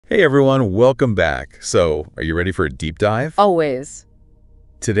Hey everyone, welcome back. So, are you ready for a deep dive? Always.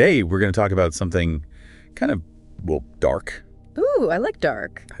 Today, we're going to talk about something kind of, well, dark. Ooh, I like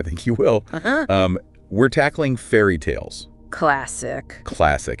dark. I think you will. We're tackling fairy tales. Classic.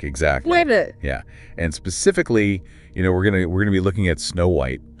 Classic, exactly. Wait a minute. Yeah. And specifically, we're going to be looking at Snow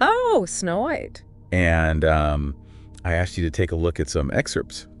White. Oh, Snow White. And I asked you to take a look at some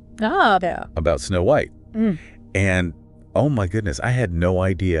excerpts Yeah. about Snow White. Mm. And oh my goodness, I had no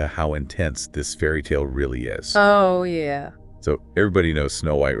idea how intense this fairy tale really is. Oh, yeah. So everybody knows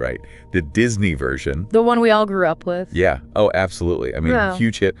Snow White, right? The Disney version. The one we all grew up with. Yeah. Oh, absolutely. I mean, Yeah.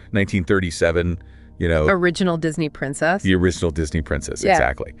 huge hit, 1937, Original Disney princess. the original Disney princess. Yeah.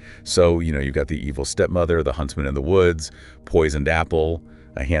 Exactly. So, you've got the evil stepmother, the huntsman in the woods, poisoned apple,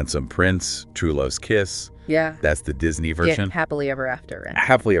 a handsome prince, true love's kiss. Yeah. That's the Disney Yeah, version. happily ever after. Right?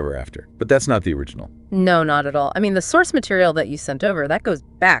 Happily ever after. But that's not the original. No, not at all. I mean, the source material that you sent over, that goes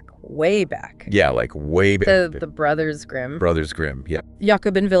back, way back. Yeah, like way back. The Brothers Grimm. Brothers Grimm. Yeah.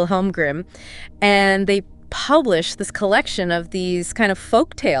 Jakob and Wilhelm Grimm. And they published this collection of these kind of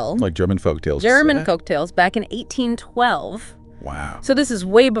folk tales. Like German folktales. German folk tales back in 1812. Wow. So this is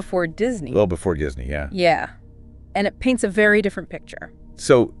way before Disney. Well, before Disney, yeah. Yeah. And it paints a very different picture.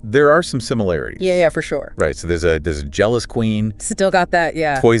 So there are some similarities. Yeah, for sure. Right. So there's a jealous queen, Still got that,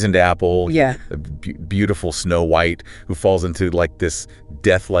 yeah. poisoned apple, Yeah. a beautiful Snow White who falls into like this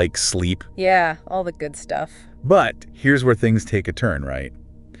death-like sleep. Yeah, all the good stuff. But here's where things take a turn, right?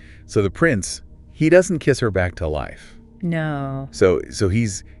 So the prince, he doesn't kiss her back to life. No. So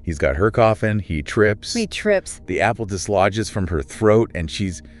he's got her coffin, he trips. He trips. The apple dislodges from her throat and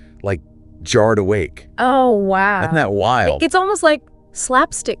she's like jarred awake. Oh, wow. Isn't that wild? It's almost like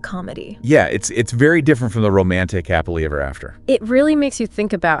slapstick comedy. Yeah, it's very different from the romantic happily ever after. It really makes you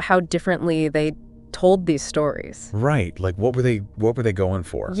think about how differently they told these stories. Right. Like what were they going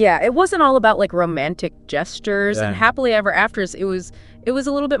for? Yeah, it wasn't all about like romantic gestures Yeah. and happily ever afters. It was a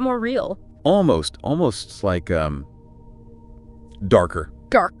little bit more real. Almost like darker.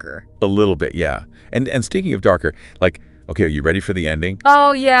 Darker. A little bit, yeah. And speaking of darker, like, okay, are you ready for the ending?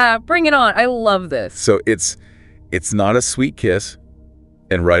 Oh, yeah. Bring it on. I love this. So it's not a sweet kiss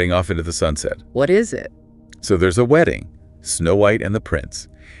and riding off into the sunset. What is it? So there's a wedding, Snow White and the prince,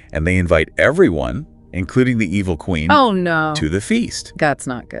 and they invite everyone, including the evil queen, Oh, no. to the feast. That's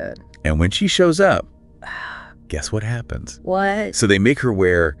not good. And when she shows up, guess what happens? What? So they make her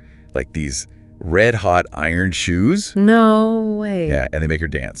wear like these red-hot iron shoes. No way. Yeah, and they make her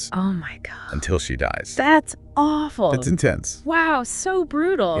dance Oh, my God. until she dies. That's awful. That's intense. Wow, so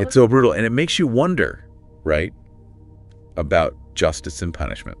brutal. It's so brutal, and it makes you wonder, right, about justice and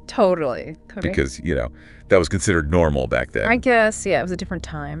punishment. Totally. Because, that was considered normal back then. I guess, yeah, it was a different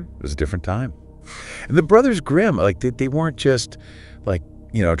time. It was a different time. And the Brothers Grimm, like, they weren't just, like,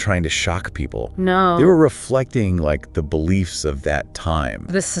 trying to shock people. No. They were reflecting, like, the beliefs of that time.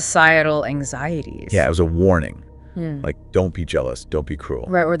 The societal anxieties. Yeah, it was a warning. Hmm. Like, don't be jealous. Don't be cruel.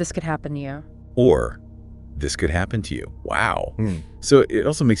 Right, or this could happen to you. Or this could happen to you. Wow. So it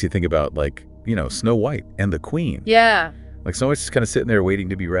also makes you think about, like, Snow White and the queen. Yeah. Like, Snow White's just kind of sitting there waiting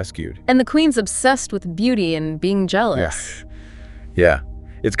to be rescued. And the queen's obsessed with beauty and being jealous. Yeah.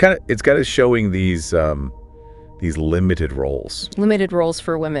 It's kind of showing these limited roles. Limited roles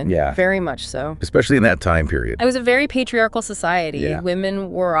for women. Yeah. Very much so. Especially in that time period. It was a very patriarchal society. Yeah.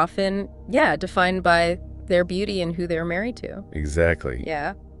 Women were often, defined by their beauty and who they were married to. Exactly.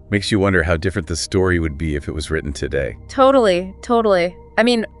 Yeah. Makes you wonder how different the story would be if it was written today. Totally. Totally. I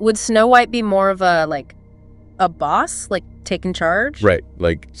mean, would Snow White be more of a boss, like taking charge? Right.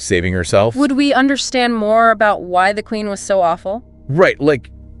 Like saving herself. Would we understand more about why the queen was so awful? Right. Like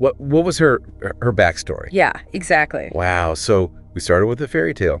what was her backstory? Yeah, exactly. Wow. So we started with a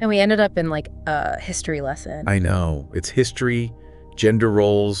fairy tale. And we ended up in like a history lesson. I know. It's history, gender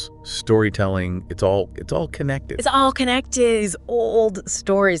roles, storytelling. It's all connected. It's all connected. These old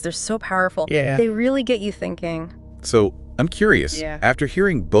stories, they're so powerful. Yeah. They really get you thinking. So I'm curious, Yeah. after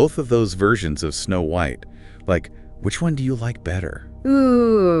hearing both of those versions of Snow White, like, which one do you like better?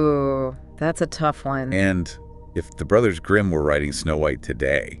 Ooh, that's a tough one. And if the Brothers Grimm were writing Snow White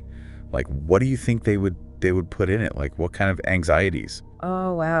today, like, what do you think they would put in it? Like, what kind of anxieties?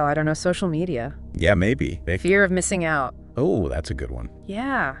 Oh, wow. I don't know. Social media. Yeah, maybe. Fear of missing out. Oh, that's a good one.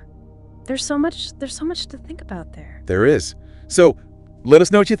 Yeah. There's so much to think about there. There is. So let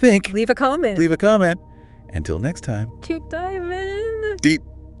us know what you think. Leave a comment. Leave a comment. Until next time. Keep diving.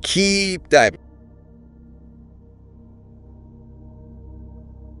 Keep diving.